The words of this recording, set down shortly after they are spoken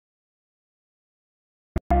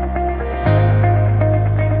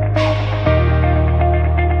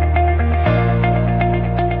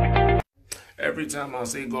every time I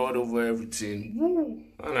say God over everything, woo,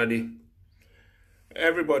 Anadi.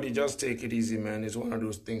 Everybody just take it easy, man. It's one of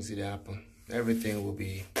those things that happen. Everything will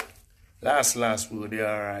be last we'll be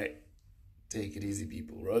alright. Take it easy,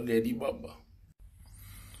 people. Ruggedy Bubba.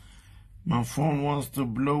 My phone wants to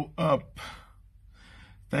blow up.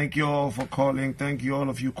 Thank you all for calling. Thank you all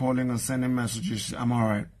of you calling and sending messages. I'm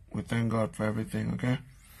alright. We thank God for everything, okay?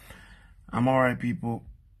 I'm alright, people.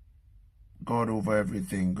 God over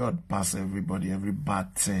everything. God pass everybody, every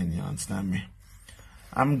bad thing, you understand me?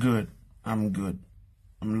 I'm good. I'm good.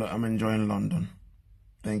 I'm enjoying London.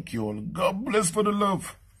 Thank you all. God bless for the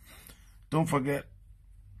love. Don't forget.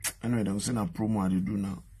 Anyway, I'm seeing a promo I do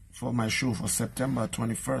now. For my show for September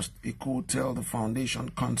 21st, Eco Hotel, the Foundation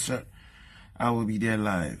concert. I will be there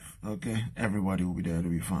live. Okay? Everybody will be there.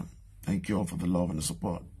 It'll be fun. Thank you all for the love and the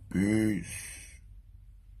support. Peace.